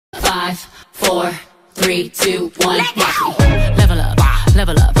5, 4, 3, 2, 1. Level up,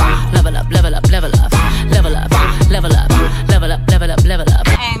 level up, level up, level up, level up, level up, level up, level up, level up, level up.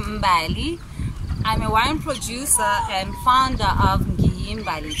 I'm Mbali. I'm a wine producer and founder of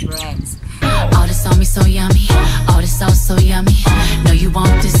Mbali Brands. All this on me so yummy, all this sauce so yummy. No, you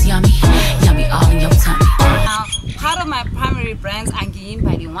want this yummy, yummy all in your tummy. Now, part of my primary brands are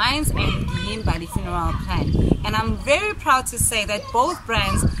Mbali Wines and Mbali Funeral Plan. And I'm very proud to say that both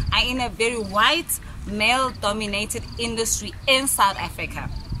brands are in a very white, male-dominated industry in South Africa.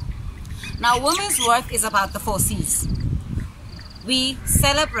 Now, Women's Worth is about the 4 C's. We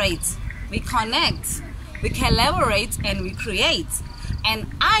celebrate, we connect, we collaborate, and we create. And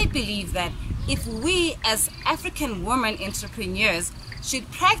I believe that if we as African women entrepreneurs should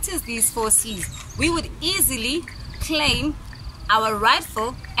practice these 4 C's, we would easily claim our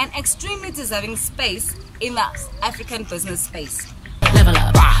rightful and extremely deserving space in the African business space. Level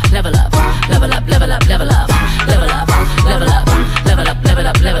up, level up, level up, level up, level up, level up, level up, level up, level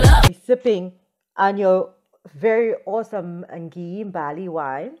up, level up. Sipping on your very awesome Mbali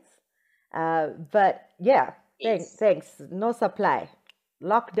wines. But yeah, thanks. No supply.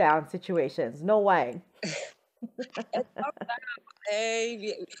 Lockdown situations, no wine. Hey,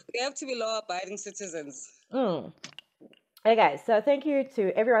 we have to be law-abiding citizens. Okay, so thank you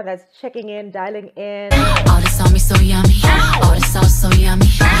to everyone that's checking in, dialing in. All this on me so yummy, all this sauce so yummy.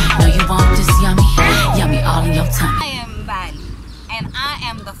 No, you want this yummy, yummy all in your tummy. I am Mbali, and I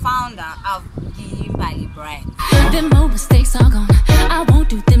am the founder of Mbali Brand. Them old mistakes are gone, I won't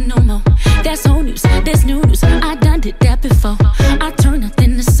do them no more. That's old news, that's new news, I done did that before. I turn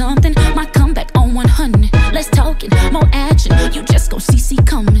nothing to something, my comeback on 100. Let's talk it, more action, you just gon' see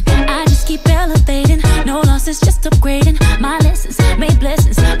coming. I just keep elevating, no losses, just upgrading. My lessons made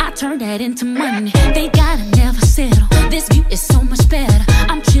blessings, I turn that into money. They gotta never settle, this view is so much better.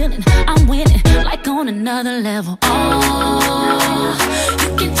 I'm chilling, I'm winning, like on another level. Oh,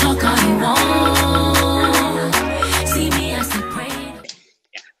 you can talk all you want, see me as I pray.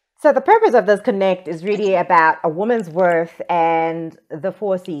 So the purpose of this Connect is really about a woman's worth and the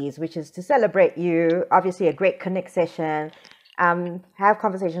 4 C's, which is to celebrate you, obviously a great Connect session, have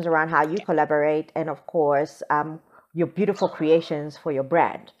conversations around how you collaborate, and of course, your beautiful creations for your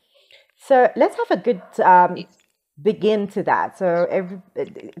brand. So let's have a good begin to that. So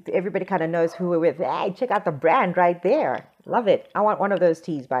everybody kind of knows who we're with. Hey, check out the brand right there. Love it. I want one of those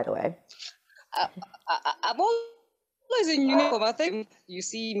teas, by the way. I'm always in uniform. I think you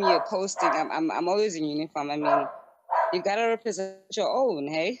see me posting. I'm always in uniform. I mean, you gotta represent your own,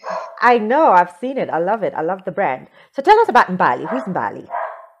 hey? I know. I've seen it. I love it. I love the brand. So tell us about Mbali. Who's Mbali?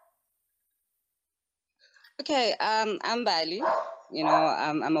 Okay, I'm Mbali. You know,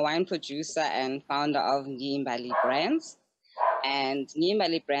 I'm a wine producer and founder of Mbali Brands. And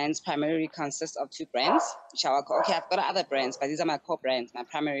Mbali Brands primarily consists of 2 brands. Okay, I've got other brands, but these are my core brands, my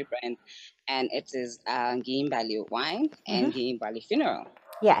primary brand. And it is Mbali Wine and Mbali Funeral.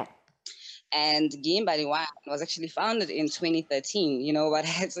 Yeah. And Mbali Wine was actually founded in 2013, you know, but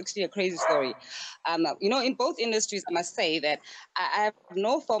it's actually a crazy story. You know, in both industries, I must say that I have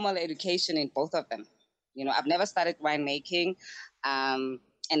no formal education in both of them. You know, I've never started winemaking, and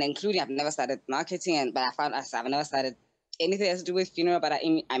including I've never started marketing, but I've never started anything that has to do with funeral, but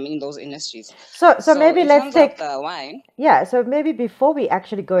I'm in those industries. So maybe let's take the wine. Yeah, so maybe before we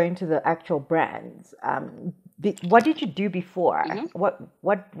actually go into the actual brands, what did you do before?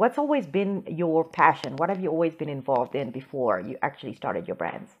 What's always been your passion? What have you always been involved in before you actually started your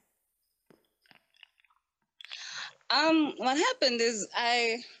brands? What happened is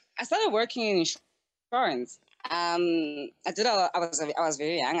I started working in insurance. I was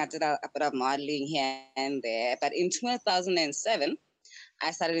very young. I did a bit of modeling here and there. But in 2007,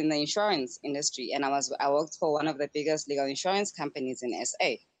 I started in the insurance industry, and I worked for one of the biggest legal insurance companies in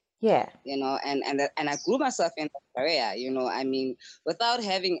SA. Yeah. You know, and I grew myself in that career. You know, I mean, without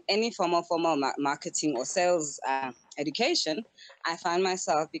having any formal marketing or sales education, I found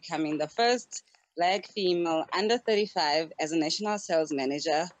myself becoming the first Black female under 35 as a national sales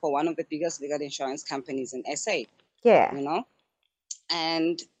manager for one of the biggest legal insurance companies in SA. Yeah. You know,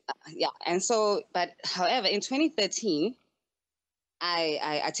 and so, but however, in 2013,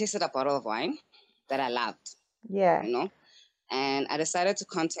 I tasted a bottle of wine that I loved. Yeah. You know, and I decided to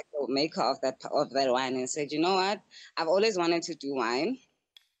contact the maker of that wine and said, you know what, I've always wanted to do wine,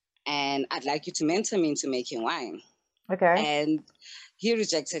 and I'd like you to mentor me into making wine. Okay. And he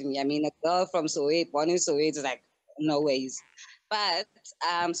rejected me. I mean, a girl from Soweto, born in Soweto, is like, no ways. But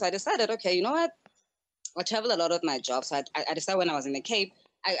so I decided, okay, you know what? I travel a lot with my job. So I decided when I was in the Cape,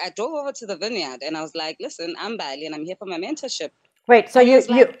 I drove over to the vineyard and I was like, listen, I'm Mbali and I'm here for my mentorship. Wait, so And it you was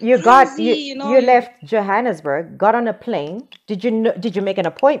you like you got crazy, you you left Johannesburg, got on a plane. Did you make an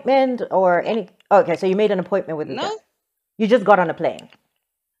appointment or yeah, any? Okay, so you made an appointment with this guy. no, You just got on a plane.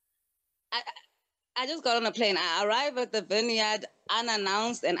 I, I just got on a plane. I arrived at the vineyard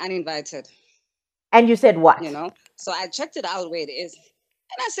unannounced and uninvited, And you said you what? know. So I checked it out where it is.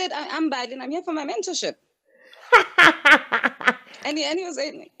 And I said, I'm Biden. I'm here for my mentorship. And he was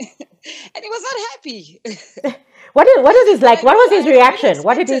and he was not happy. What is his But like? I What knew was his I really reaction?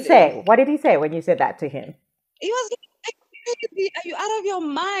 What did he expected him. say? What did he say when you said that to him? He was like, are you out of your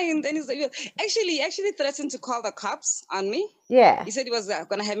mind? And he's like, he actually threatened to call the cops on me. Yeah. He said he was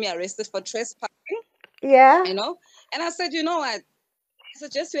going to have me arrested for trespassing, Yeah. you know. And I said, you know what? I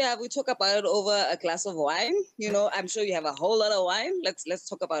suggest we talk about it over a glass of wine. You know, I'm sure you have a whole lot of wine. Let's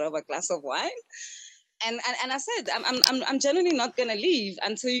talk about it over a glass of wine. And I said, I'm genuinely not gonna leave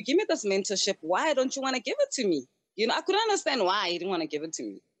until you give me this mentorship. Why don't you want to give it to me? You know, I couldn't understand why he didn't want to give it to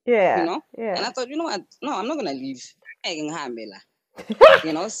me. You Yeah. know, and I Yeah. thought, you know what? No, I'm not gonna leave.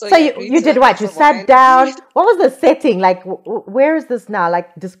 You know, so So he you agreed you to did that what? glass You of sat wine. down. What was the setting? Like, where is this now?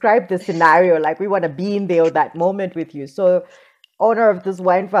 Like, describe the scenario. Like, we want to be in there that moment with you. So, owner of this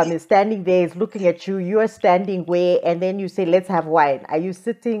wine farm is standing there, is looking at you. You are standing where, and then you say, "Let's have wine." Are you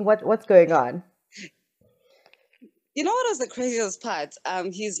sitting? What's going on? You know what was the craziest part?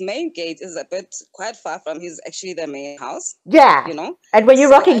 His main gate is a bit quite far from his actually the main house. Yeah. You know, And when you're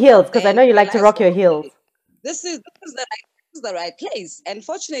so rocking I heels, got because there I and know you like to realized, rock your heels. okay, this is the right place. And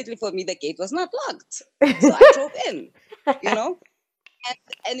fortunately for me, the gate was not locked, so I drove in. You know,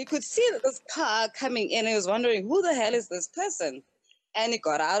 and you could see that this car coming in. And he was wondering who the hell is this person. And he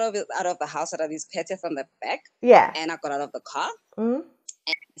got out of the house, out of his patio from the back. Yeah. And I got out of the car. Mm.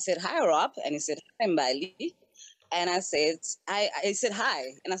 He said, "Hi, Rob." And he said, "Hi, Mbali." And I said, I said, "Hi."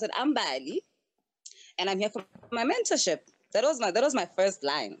 And I said, "I'm Mbali, and I'm here for my mentorship." That was my first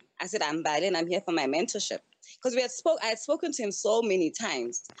line. I said, "I'm Mbali, and I'm here for my mentorship." Because I had spoken to him so many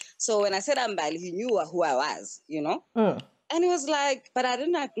times. So when I said I'm Mbali, he knew who I was, you know? Mm. And he was like, "But I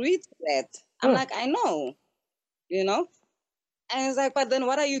didn't agree to that." I'm Mm. like, "I know, you know?" And he's like, "But then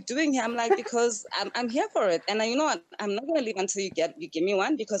what are you doing here?" I'm like, "Because I'm here for it. And you know what? I'm not gonna leave until you give me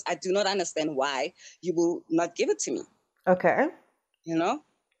one, because I do not understand why you will not give it to me." Okay. You know?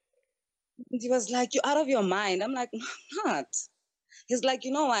 And he was like, "You're out of your mind." I'm like, "No, I'm not." He's like,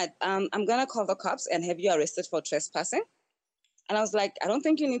 "You know what? I'm gonna call the cops and have you arrested for trespassing." And I was like, "I don't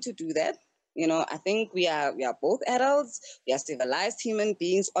think you need to do that. You know, I think we are both adults. We are civilized human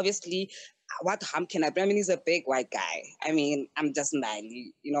beings. Obviously, what harm can I bring? I mean, he's a big white guy. I mean, I'm just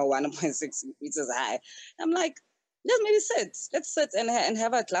 90, 1.6 meters high." I'm like, "Just maybe sit. Let's sit and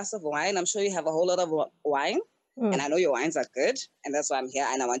have a glass of wine. I'm sure you have a whole lot of wine. Mm. And I know your wines are good. And that's why I'm here.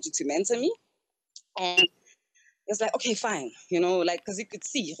 And I want you to mentor me." And it's like, "Okay, fine." Like, because you could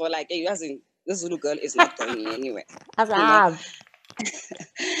see for like, hey, this little girl is not going anywhere. Azam.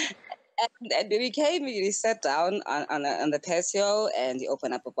 And we sat down on the patio, and he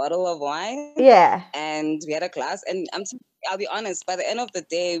opened up a bottle of wine, Yeah. and we had a glass. And I'll be honest, by the end of the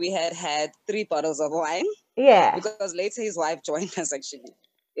day, we had 3 bottles of wine, Yeah. because later his wife joined us actually.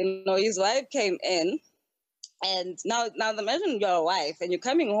 His wife came in, and now imagine you're a wife and you're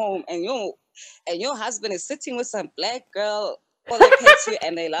coming home, and your husband is sitting with some black girl for the patio,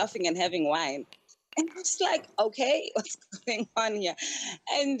 and they're laughing and having wine. And it's like, okay, what's going on here?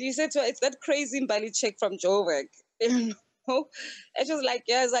 And he said to her, "It's that crazy Mbali chick from Joburg." You know? And she was like,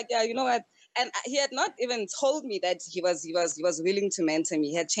 "Yeah." It's like, "Yeah, you know what?" And he had not even told me that he was willing to mentor me.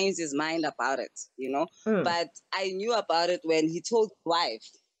 He had changed his mind about it, Mm. But I knew about it when he told his wife.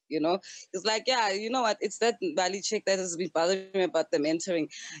 It's like, "Yeah, you know what? It's that Bali chick that has been bothering me about the mentoring.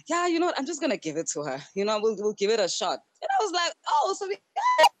 Yeah, you know what? I'm just gonna give it to her. We'll give it a shot." And I was like, "Oh, so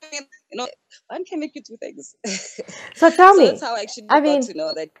one can make you do things." So tell So that's me, how I actually I got mean, to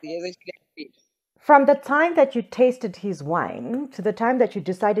know that he is actually married. from the time that you tasted his wine to the time that you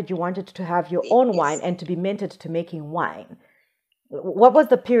decided you wanted to have your own wine Yes, and to be mentored to making wine, what was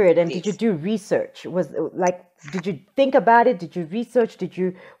the period? And did you yes. do research? Did you think about it? Did you research?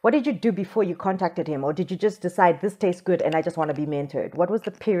 What did you do before you contacted him? Or did you just decide this tastes good and I just want to be mentored? What was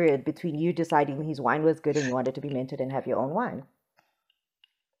the period between you deciding his wine was good and you wanted to be mentored and have your own wine?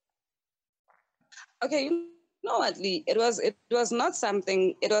 Okay, you know what, Lee? It was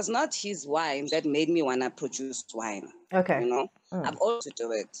not his wine that made me want to produce wine. Okay. I've always to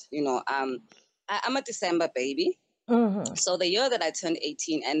do it. I'm a December baby. Mm-hmm. So the year that I turned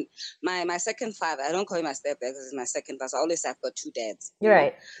 18, and my second father, I don't call him my stepdad because he's my second father. So I always have got 2 dads. You're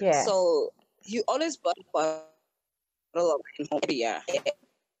right. Yeah. So he always bought a bottle of wine home every year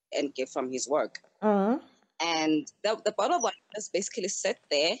and give from his work. Mm-hmm. And the bottle of wine just basically sit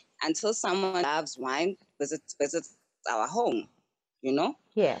there until someone loves wine visits our home, you know.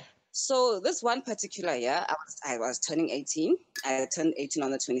 Yeah. So this one particular year, I was turning 18. I turned 18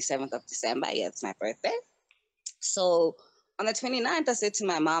 on the 27th of December. Yeah, it's my birthday. So on the 29th, I said to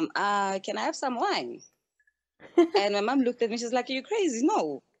my mom, can I have some wine? And my mom looked at me, she's like, are you crazy?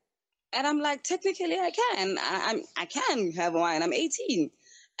 No. And I'm like, technically I can. I can have wine. I'm 18.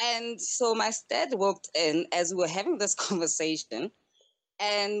 And so my dad walked in as we were having this conversation,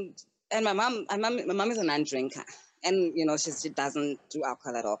 and my mom is a non-drinker, and you know she doesn't do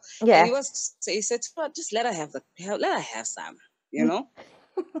alcohol at all. And Yeah. he said, "Oh, just let her have some, you know."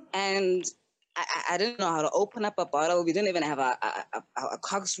 And I didn't know how to open up a bottle. We didn't even have a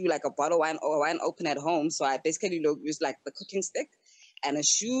corkscrew, like a bottle wine or wine open at home. So I basically used like the cooking stick and a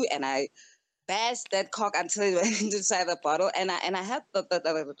shoe, and I bashed that cork until it went inside the bottle. And I had the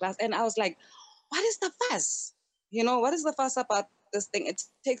glass, and I was like, "What is the fuss? You know, what is the fuss about this thing? It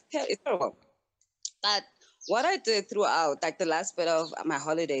takes care. It's terrible." But what I did throughout, like the last bit of my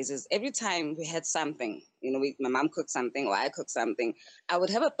holidays, is every time we had something, you know, my mom cooked something or I cooked something, I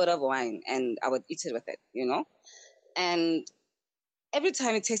would have a bit of wine and I would eat it with it, you know. And every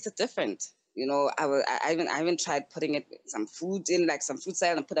time it tasted different. You know, I even tried putting it some food in, like some fruit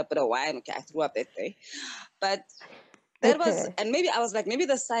salad, and put a bit of wine. Okay, I threw up that day, but that was, Okay. and maybe I was like, maybe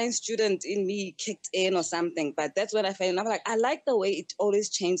the science student in me kicked in or something. But that's when I found, I'm like, I like the way it always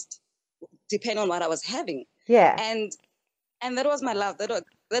changed depending on what I was having, Yeah. and that was my love.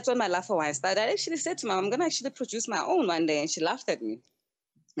 That's when my love for wine started. I actually said to mom, I'm gonna actually produce my own one day, and she laughed at me,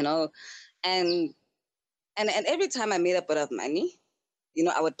 you know, and and every time I made a bit of money, you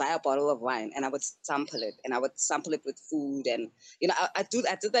know, I would buy a bottle of wine and I would sample it, and I would sample it with food, and you know, I did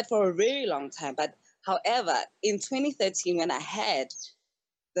that for a very long time. But however, in 2013, when I had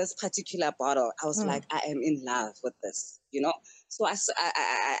this particular bottle, I was Mm. like, I am in love with this, you know. So I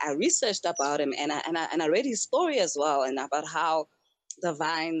researched about him, and I read his story as well, and about how the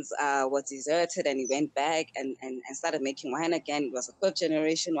vines were deserted, and he went back and started making wine again. It was a third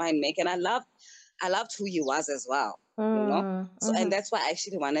generation winemaker, and I loved who he was as well, you know. Mm. So and Mm-hmm. that's why I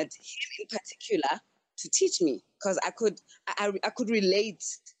actually wanted him in particular to teach me, because I could relate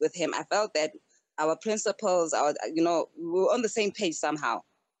with him. I felt that our principles, our, you know, we were on the same page somehow,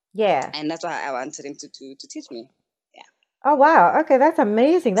 Yeah. and that's why I wanted him to teach me. Yeah. Oh wow. Okay, that's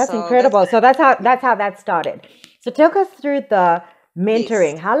amazing. That's So that's incredible. So that's how that started. So take us through the yes.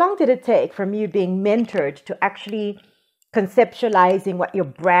 mentoring. How long did it take from you being mentored to actually conceptualizing what your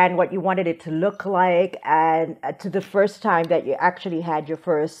brand, what you wanted it to look like, and to the first time that you actually had your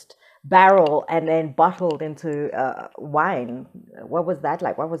first barrel and then bottled into wine? What was that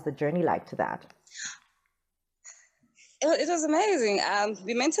like? What was the journey like to that? It was amazing.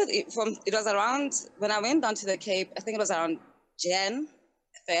 We mentored it from, it was around when I went down to the Cape. I think it was around Jan,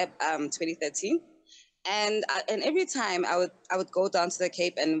 Feb, 2013. And every time I would go down to the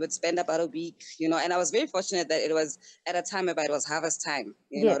Cape and would spend about a week, you know. And I was very fortunate that it was at a time where it was harvest time.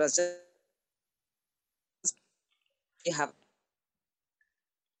 You know, Yeah. it was just harvest.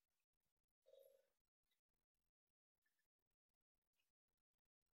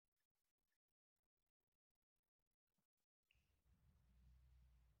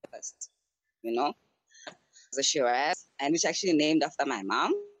 You know, the Shiraz, and which actually named after my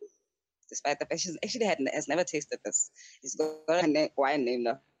mom, despite the fact she actually has never tasted this. It's got a wine named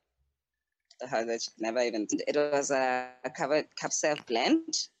after her that she never even. It was a covered Capsef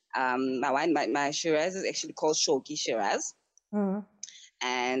blend. My Shiraz is actually called Shogi Shiraz, Mm.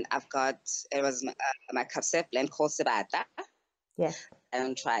 and I've got, it was my Capsef blend called Sebata Yes.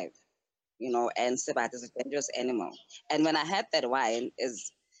 and Tribe. You know, and Sebata is a dangerous animal. And when I had that wine,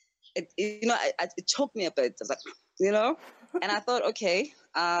 you know, it choked me a bit. I was like, you know, and I thought, okay,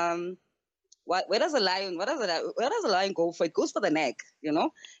 where does a lion, where does a lion go for? It goes for the neck, you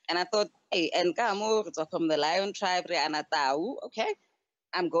know. And I thought, hey, and Kamo, it's from the lion tribe, Reanatau. Okay,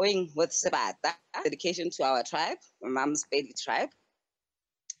 I'm going with Sebata, dedication to our tribe, my mom's baby tribe,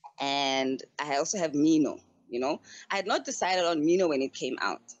 and I also have Mino. You know, I had not decided on Mino when it came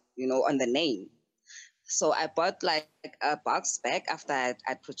out, you know, on the name. So I bought like a box back after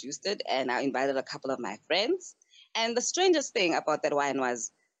I'd produced it, and I invited a couple of my friends. And the strangest thing about that wine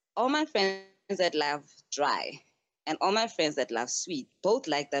was all my friends that love dry and all my friends that love sweet both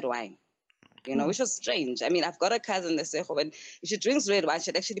like that wine, you know, Mm. which was strange. I mean, I've got a cousin that said, when if she drinks red wine,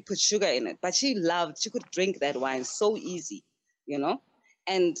 she'd actually put sugar in it, but she could drink that wine so easy, you know?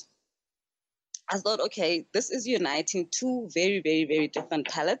 And I thought, okay, this is uniting two very, very, very different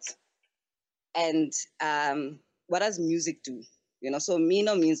palettes. And what does music do? So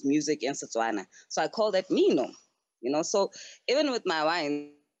Mino means music in Setswana. So I call that Mino. So even with my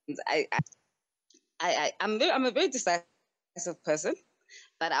wines, I'm a very decisive person,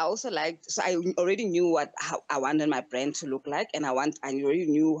 but I also so I already knew how I wanted my brand to look like, and I already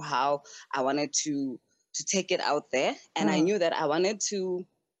knew how I wanted to take it out there, and I knew that I wanted to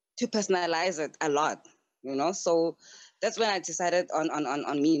personalize it a lot, So that's when I decided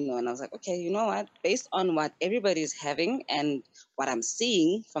on Mino, and I was like, okay, you know what? Based on what everybody's having and what I'm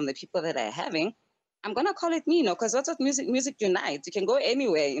seeing from the people that are having, I'm gonna call it Mino, because that's what music unites. You can go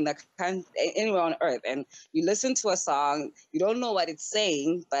anywhere in the anywhere on earth, and you listen to a song, you don't know what it's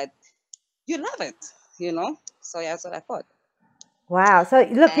saying, but you love it. So yeah, that's what I thought. Wow. So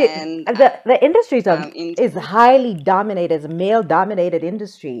look, And the industry is in highly dominated, it's a male dominated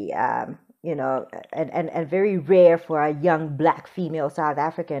industry, and very rare for a young black female South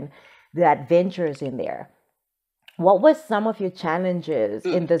African that ventures in there. What were some of your challenges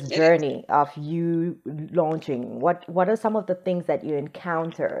in this it is. journey of you launching? What are some of the things that you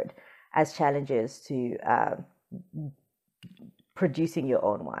encountered as challenges to producing your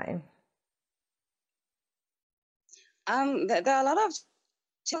own wine? There are a lot of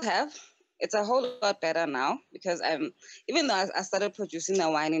to have. It's a whole lot better now, because even though I started producing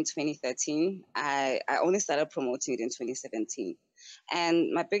the wine in 2013, I only started promoting it in 2017.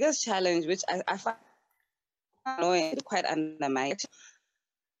 And my biggest challenge, which I find quite under my,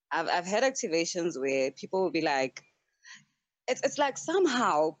 I've had activations where people will be like, it's like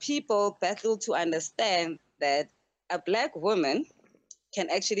somehow people battle to understand that a black woman can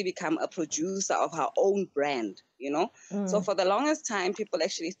actually become a producer of her own brand. So for the longest time, people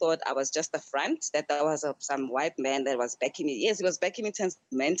actually thought I was just a front, that there was some white man that was backing me. Yes, he was backing me in terms of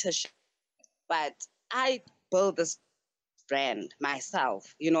mentorship, but I built this brand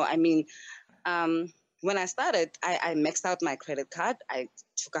myself. When I started, I maxed out my credit card. I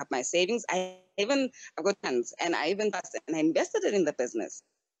took up my savings. I've got tons, and I invested it in the business.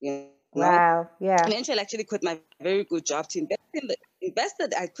 Wow. Yeah. Eventually, I actually quit my very good job to invest in the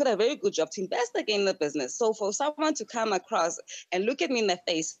invested. I quit a very good job to invest again in the business. So for someone to come across and look at me in the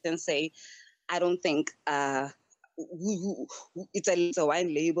face and say, "I don't think it's a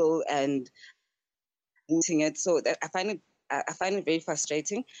wine label," and using it, so that I find it very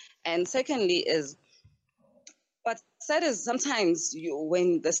frustrating. And secondly, is what's sad is sometimes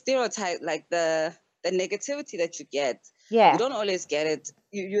when the stereotype, like the negativity that you get, Yeah. you don't always get it.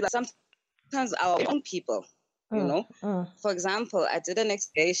 You sometimes our own people, For example, I did an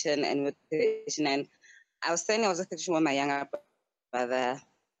exhibition and I was standing, I was exhibition with my younger brother,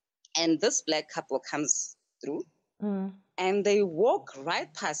 and this black couple comes through, and they walk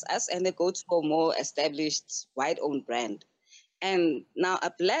right past us, and they go to a more established white-owned brand. And now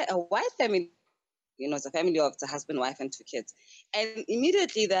a white family, it's a family of the husband, wife, and 2 kids, and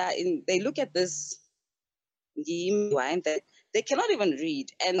immediately they look at this wine that they cannot even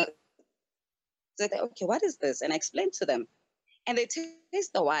read, and they're like, okay, what is this? And I explained to them, and they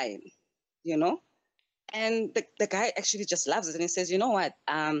taste the wine, and the guy actually just loves it, and he says, you know what,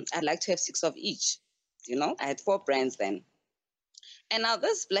 I'd like to have 6 of each. I had 4 brands then. And now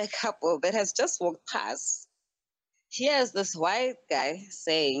this black couple that has just walked past hears this white guy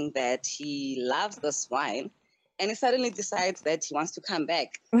saying that he loves this wine, and he suddenly decides that he wants to come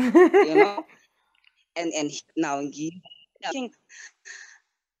back, and now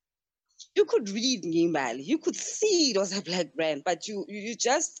you could read Ngimbali, you could see it was a black brand, but you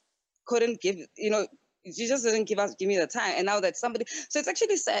just couldn't give, you just didn't give me the time. And now that somebody, so it's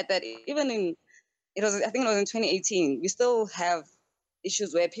actually sad that even I think it was in 2018, we still have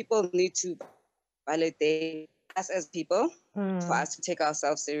issues where people need to validate us as people for us to take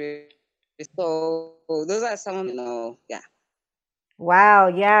ourselves seriously. So those are some, yeah. Wow,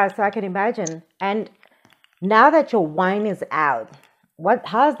 yeah, so I can imagine. And now that your wine is out,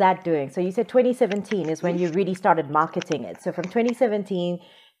 how's that doing? So you said 2017 is when you really started marketing it. So from 2017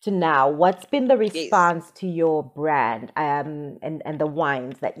 to now, what's been the response to your brand and the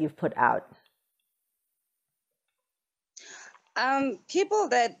wines that you've put out? People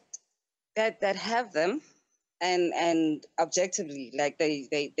that have them and objectively, like they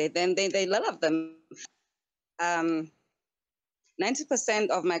love them. 90%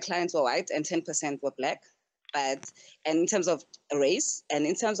 of my clients were white and 10% were black. And in terms of race and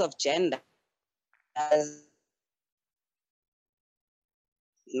in terms of gender, as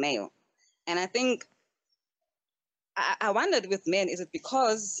male. And I think I wondered with men, is it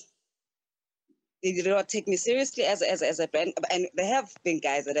because they did not take me seriously as a brand? And there have been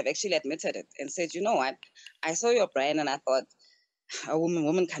guys that have actually admitted it and said, you know what, I saw your brand and I thought a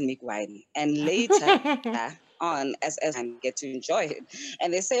woman can make wine. And later on as I get to enjoy it.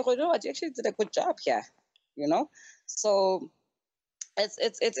 And they say, oh, you know what, you actually did a good job here, you know? So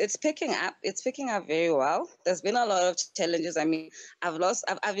it's picking up. It's picking up very well. There's been a lot of challenges. I mean, I've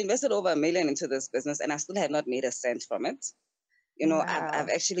invested over $1 million into this business, and I still have not made a cent from it. You know, I've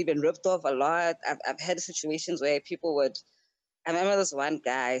Wow. actually been ripped off a lot. I've had situations where people would. I remember this one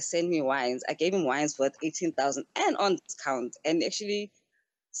guy sent me wines. I gave him wines worth 18,000 and on discount, and actually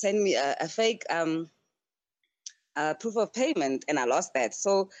sent me a fake proof of payment, and I lost that.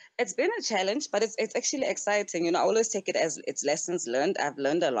 So it's been a challenge, but it's actually exciting. You know, I always take it as it's lessons learned. I've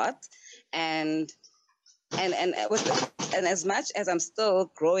learned a lot, and and as much as I'm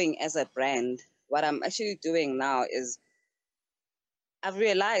still growing as a brand, what I'm actually doing now is I've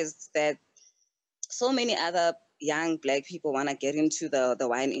realized that so many other young Black people want to get into the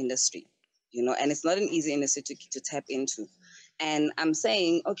wine industry, you know, and it's not an easy industry to tap into. And I'm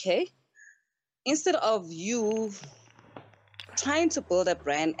saying, okay, instead of you trying to build a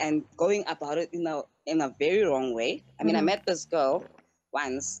brand and going about it in a very wrong way. I mean, I met this girl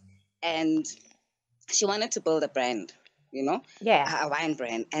once, and she wanted to build a brand, you know, Yeah. a wine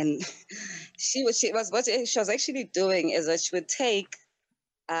brand, and what she was actually doing is that she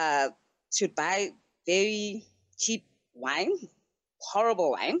would buy very cheap wine,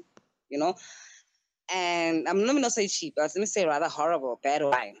 horrible wine, you know, and I'm not going to say cheap, but let me say rather horrible, bad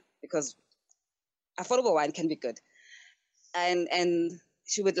wine, because affordable wine can be good. And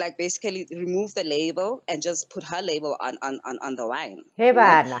she would like basically remove the label and just put her label on the wine, Hey, you know,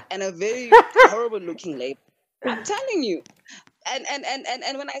 Bana. and a very horrible looking label. I'm telling you. And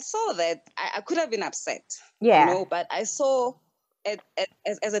when I saw that, I could have been upset, you Yeah. know, but I saw it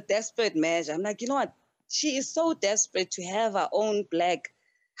as a desperate measure. I'm like, you know what? She is so desperate to have her own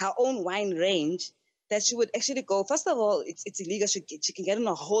wine range that she would actually go. First of all, it's illegal. She can get in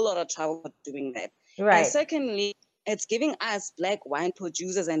a whole lot of trouble for doing that. And Right. secondly, it's giving us Black wine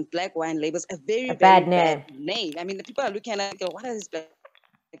producers and Black wine labels a very, A very bad bad name. name. I mean, the people are looking at it and go, what are these Black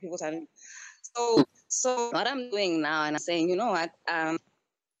people telling me? So what I'm doing now, and I'm saying, you know what,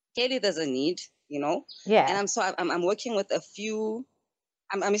 clearly there's a need, you know, Yeah. and I'm working with a few.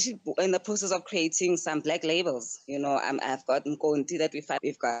 I'm actually in the process of creating some Black labels. You know, I've got Nkonti that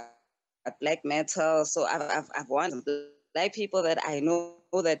we've got Black metal. So I've won some Black people that I know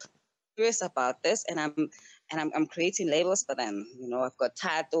that are curious about this, and I'm creating labels for them. You know, I've got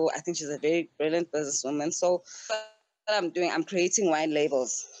Tato. I think she's a very brilliant businesswoman. So what I'm doing, I'm creating wine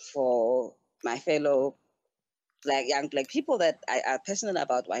labels for my fellow young Black people that are passionate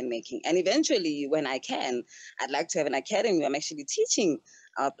about winemaking. And eventually, when I can, I'd like to have an academy. I'm actually teaching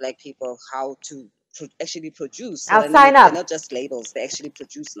Black people how to actually produce. So I'll then sign they're not up. just labels; they actually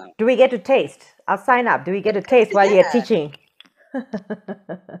produce now. Do we get to taste? I'll sign up. Do we get to taste while you're Yeah. teaching?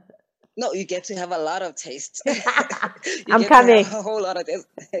 No, you get to have a lot of taste. You I'm get to have coming. a whole lot of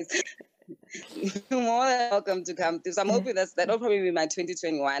taste. You're more than welcome to come to. So I'm hoping that'll probably be my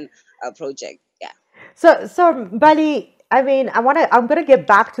 2021 project. Yeah. So Bali, I mean, I'm gonna get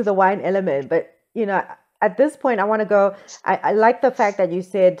back to the wine element, but you know, at this point I want to go. I like the fact that you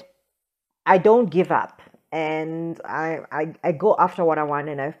said I don't give up, and I go after what I want,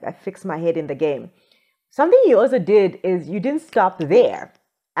 and I fix my head in the game. Something you also did is you didn't stop there.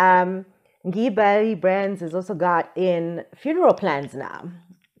 Guy Bali Brands has also got in funeral plans now.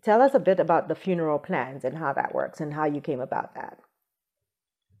 Tell us a bit about the funeral plans and how that works and how you came about that.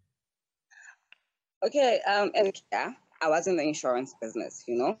 Okay. And yeah, I was in the insurance business,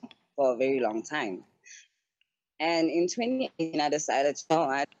 you know, for a very long time. And in 2018, I decided, you know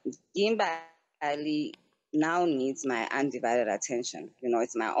what, Gimba Ali now needs my undivided attention. You know,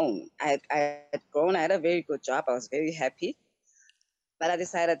 it's my own. I had grown, I had a very good job, I was very happy. But I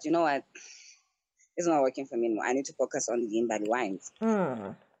decided, you know what, it's not working for me anymore. I need to focus on Gimbali wines.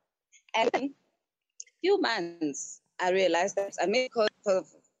 Hmm. And in a few months, I realized that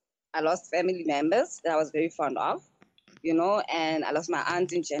I lost family members that I was very fond of, you know, and I lost my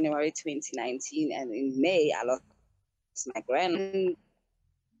aunt in January 2019, and in May, I lost my grand.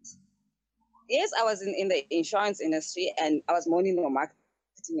 Yes, I was in the insurance industry, and I was more in the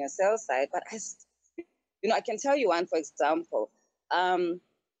marketing and sales side, but I can tell you one, for example,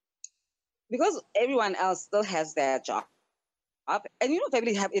 because everyone else still has their job. And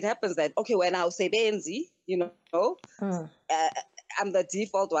family it happens that, okay, when I say Benzi, Hmm. I'm the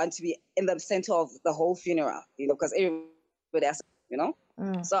default one to be in the center of the whole funeral, because everybody else,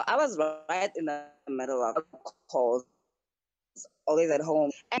 Hmm. So I was right in the middle of calls, always at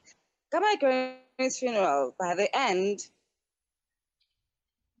home. And got my grandma's funeral. By the end,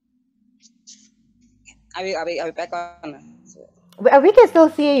 are we back on? We can still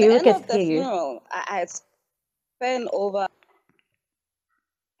see The you. We end can of the hear you. funeral, I had spent over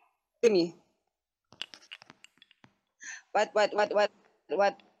me. But when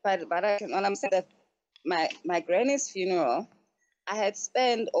I'm saying that my granny's funeral, I had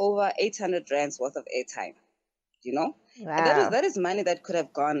spent over 800 rands worth of airtime, you know, and Wow. that is money that could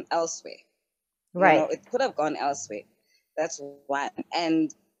have gone elsewhere. You Right. know, it could have gone elsewhere. That's one.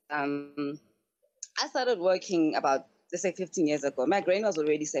 And I started working about, let's say, 15 years ago. My granny was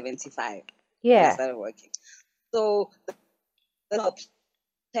already 75 when I Yeah. started working. So the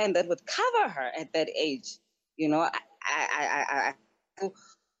plan that would cover her at that age, you know, I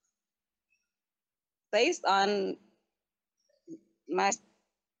based on my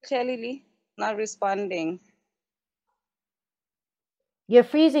clearly not responding. You're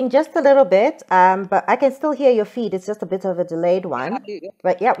freezing just a little bit, but I can still hear your feed. It's just a bit of a delayed one.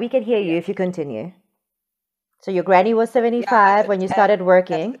 But yeah, we can hear you if you continue. So your granny was 75 when you started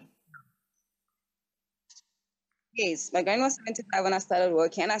working. Yes, my granny was 75 when I started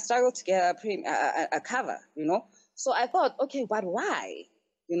working, and I struggled to get a cover, you know. So I thought, okay, but why,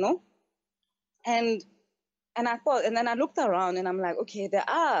 you know? And I thought, and then I looked around, and I'm like, okay, there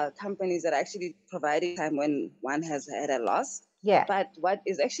are companies that are actually providing time when one has had a loss. Yeah. But what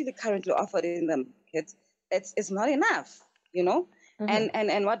is actually currently offered in the market, it's not enough, you know.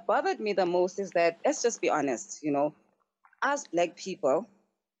 And what bothered me the most is that, let's just be honest, you know, us Black people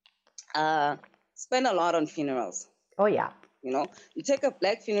spend a lot on funerals. Oh yeah. You know, you take a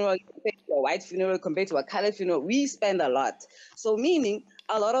Black funeral compared to a white funeral compared to a colored funeral, we spend a lot. So meaning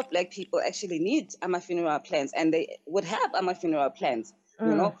a lot of Black people actually need AMA funeral plans, and they would have AMA funeral plans,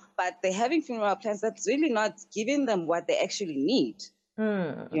 you know, but they're having funeral plans that's really not giving them what they actually need,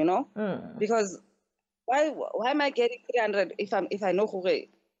 you know, because why am I getting 300 if I know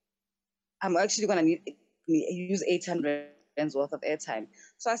I'm actually gonna use 800 worth of airtime?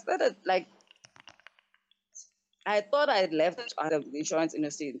 So I started like, I thought I had left out of the insurance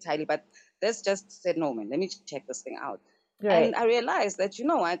industry entirely, but this just said, no, man, let me check this thing out. Right. And I realized that, you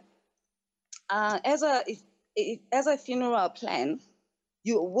know what, as a funeral plan,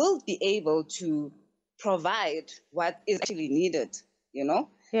 you will be able to provide what is actually needed, you know,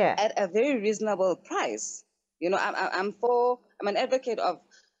 Yeah. at a very reasonable price. You know, I'm an advocate of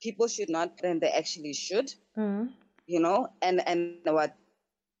people should not pay than they actually should, you know, and what,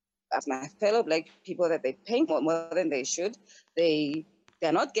 as my fellow Black people, that they pay more than they should,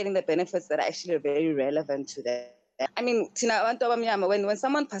 they're not getting the benefits that are actually very relevant to them. I mean, when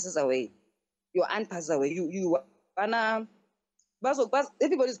someone passes away, your aunt passes away, you wanna,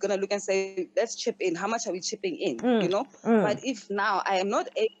 everybody's gonna look and say, let's chip in. How much are we chipping in? You know. But if now I am not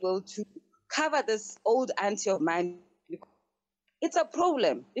able to cover this old auntie of mine, it's a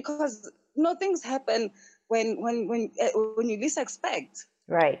problem, because you know, things happen when you least expect.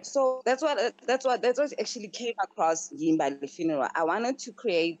 Right. So that's what actually came across Ngiyimba the Funeral. I wanted to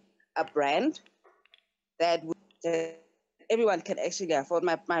create a brand that everyone can actually afford.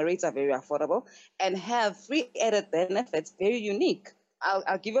 My rates are very affordable and have free added benefits, very unique.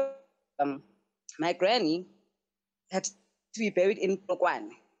 I'll give you, my granny had to be buried in Polokwane,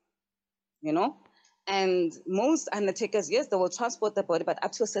 you know, and most undertakers, yes, they will transport the body, but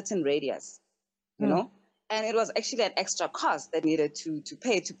up to a certain radius, you know. And it was actually an extra cost that needed to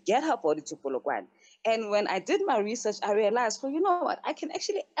pay to get her body to Polokwane. And when I did my research, I realized, well, you know what, I can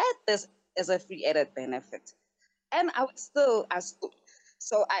actually add this as a free added benefit. And I would still,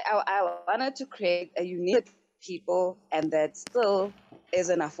 so I wanted to create a unique people, and that still is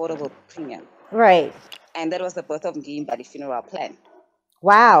an affordable premium. Right. And that was the birth of Ngiyimba the Funeral Plan.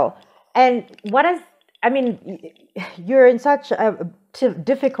 Wow. And what is, I mean, you're in such a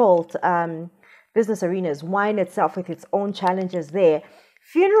difficult business arenas, wine itself with its own challenges there.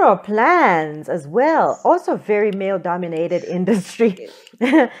 Funeral plans as well, also very male dominated industry.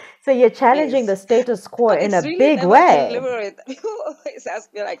 So you're challenging the status quo in a really big way. People always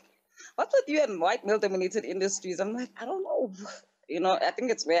ask me like, what's with you and white male dominated industries? I'm like, I don't know. You know, I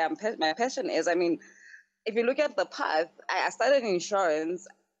think it's where my passion is. I mean, if you look at the path, I started in insurance,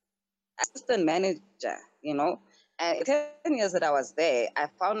 assistant manager, you know. And in 10 years that I was there, I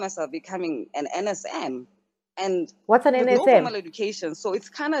found myself becoming an NSM. And what's an with NSM? no formal education, so it's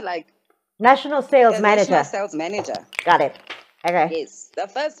kind of like National Sales Manager. National Sales Manager. Got it. Okay. Yes, the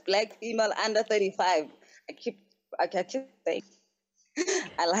first Black female under 35. I keep saying,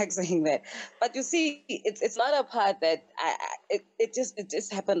 I like saying that. But you see, it's not a part that it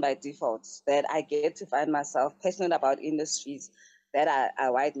just happened by default, that I get to find myself passionate about industries that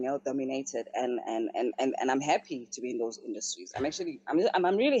are white male dominated, and I'm happy to be in those industries. I'm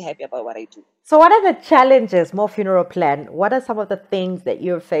really happy about what I do. So what are the challenges, more funeral plan? What are some of the things that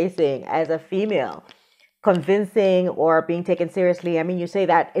you're facing as a female convincing or being taken seriously? I mean, you say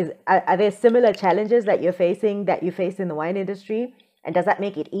that are there similar challenges that you're facing that you faced in the wine industry? And does that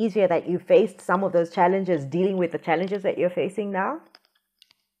make it easier that you faced some of those challenges dealing with the challenges that you're facing now?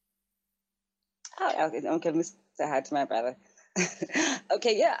 Oh, okay, Mr. Hi to my brother.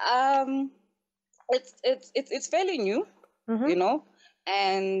 Okay, yeah. It's fairly new, Mm-hmm. you know,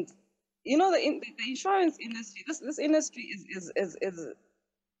 and the insurance industry. This industry is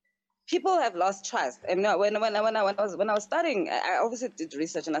people have lost trust. And when I was studying, I obviously did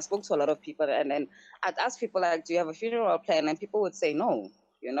research and I spoke to a lot of people, and then I'd ask people like, "Do you have a funeral plan?" And people would say no,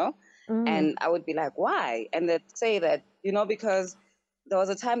 you know, Mm. and I would be like, "Why?" And they'd say that because there was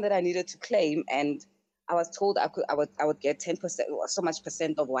a time that I needed to claim, and I was told I would get 10% or so much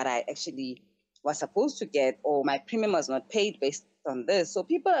percent of what I actually was supposed to get, or my premium was not paid based on this. So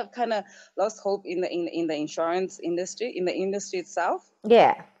people have kind of lost hope in the insurance industry, in the industry itself.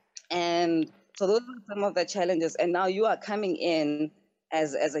 Yeah. And so those are some of the challenges. And now you are coming in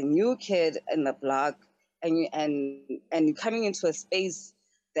as a new kid in the block, and you're coming into a space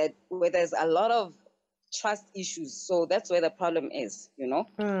that where there's a lot of trust issues. So that's where the problem is,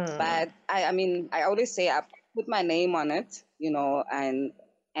 Mm. But I mean, I always say I put my name on it,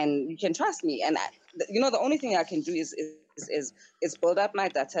 and you can trust me. And the only thing I can do is build up my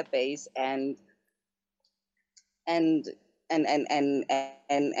database and and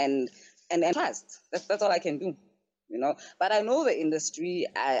trust. That's all I can do. But I know the industry.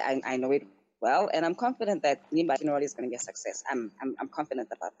 I know it well, and I'm confident that Nimba Funeral is going to be a success. I'm confident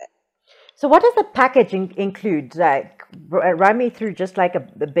about that. So, what does the package include? Like, run me through just like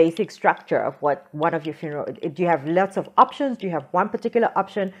the basic structure of what one of your funeral. Do you have lots of options? Do you have one particular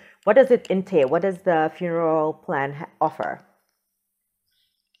option? What does it entail? What does the funeral plan offer?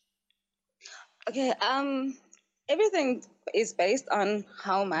 Okay. Everything is based on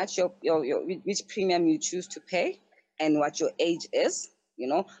how much your which premium you choose to pay and what your age is.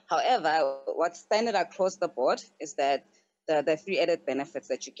 However, what's standard across the board is that the free added benefits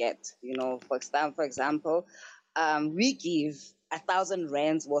that you get. For example, we give 1,000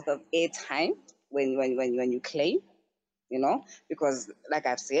 rands worth of airtime when you claim. Because like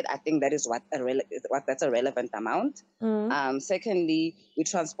I've said, I think that is what that's a relevant amount. Mm. Secondly, we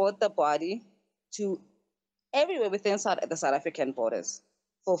transport the body to everywhere within the South African borders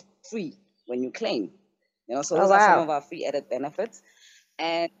for free when you claim. So Oh, those are some wow. of our free added benefits.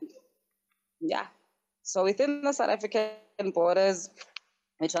 And yeah, so within the South African borders,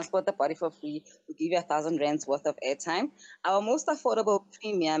 we transport the body for free. We give you 1,000 rands worth of airtime. Our most affordable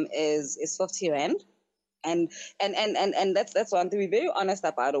premium is 50 rand. And that's one thing. We're very honest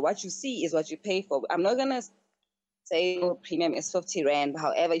about it. What you see is what you pay for. I'm not gonna say premium is 50 rand.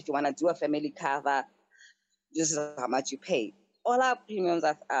 However, if you want to do a family cover, this is how much you pay. All our premiums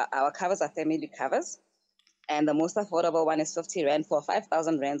our covers are family covers, and the most affordable one is 50 rand for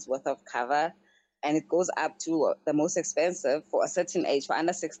 5,000 rands worth of cover, and it goes up to the most expensive for a certain age for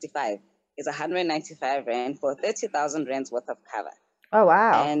under 65 is 195 rand for 30,000 rands worth of cover. Oh,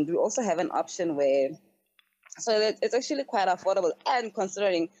 wow. And we also have an option where so it's actually quite affordable, and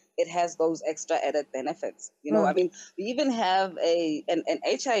considering it has those extra added benefits. I Mm. mean, we even have an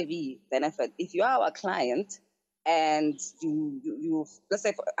HIV benefit. If you are our client and you let's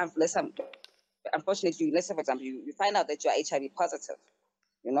say, unfortunately, let's say, for example, you find out that you are HIV positive,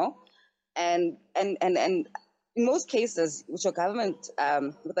 you know, and in most cases, with your government,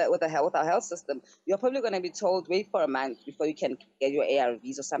 with our health system, you're probably going to be told wait for a month before you can get your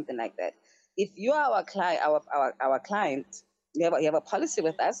ARVs or something like that. If you are our client, our client, you have a policy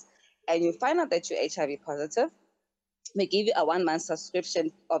with us, and you find out that you're HIV positive, we give you a 1 month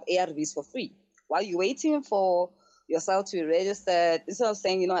subscription of ARVs for free. While you're waiting for yourself to be registered, instead of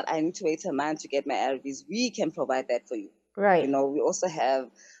saying, what, I need to wait a month to get my ARVs, we can provide that for you. Right. We also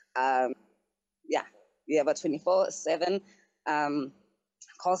have, we have a 24/7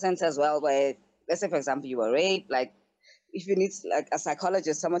 call center as well, where, let's say, for example, you were raped, like, if you need like a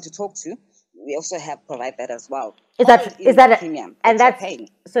psychologist, someone to talk to, we also provide that as well. Is All that in is the that premium and that you're that's paying.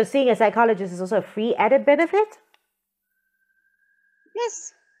 so seeing a psychologist is also a free added benefit?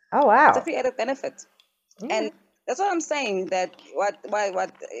 Yes, Oh, it's a wow. free added benefit, and Okay. that's what I'm saying. That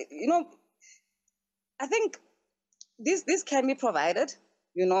I think this can be provided,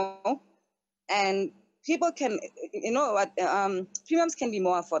 and people can, premiums can be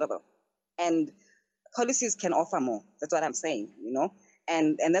more affordable, and policies can offer more. That's what I'm saying,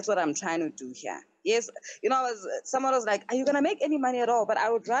 and that's what I'm trying to do here. Yes, someone was like, "Are you gonna make any money at all?" But I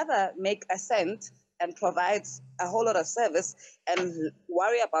would rather make a cent and provide a whole lot of service and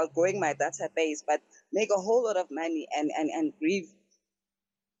worry about growing my database, but make a whole lot of money and grieve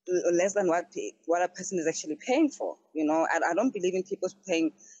less than what a person is actually paying for. You know, I don't believe in people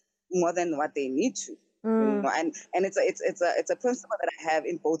paying more than what they need to. You know, and it's a principle that I have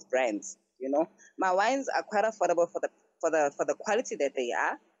in both brands. You know, my wines are quite affordable for the quality that they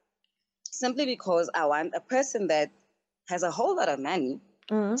are, simply because I want a person that has a whole lot of money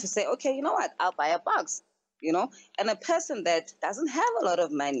to say, okay, you know what, I'll buy a box. You know, and a person that doesn't have a lot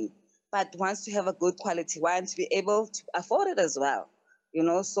of money but wants to have a good quality wine to be able to afford it as well. You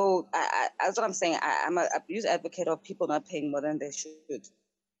know, so that's what I'm saying. I'm a huge advocate of people not paying more than they should.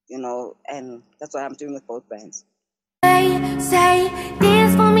 You know, and that's what I'm doing with both brands. Say,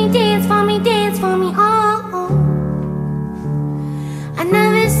 dance for me, dance for me.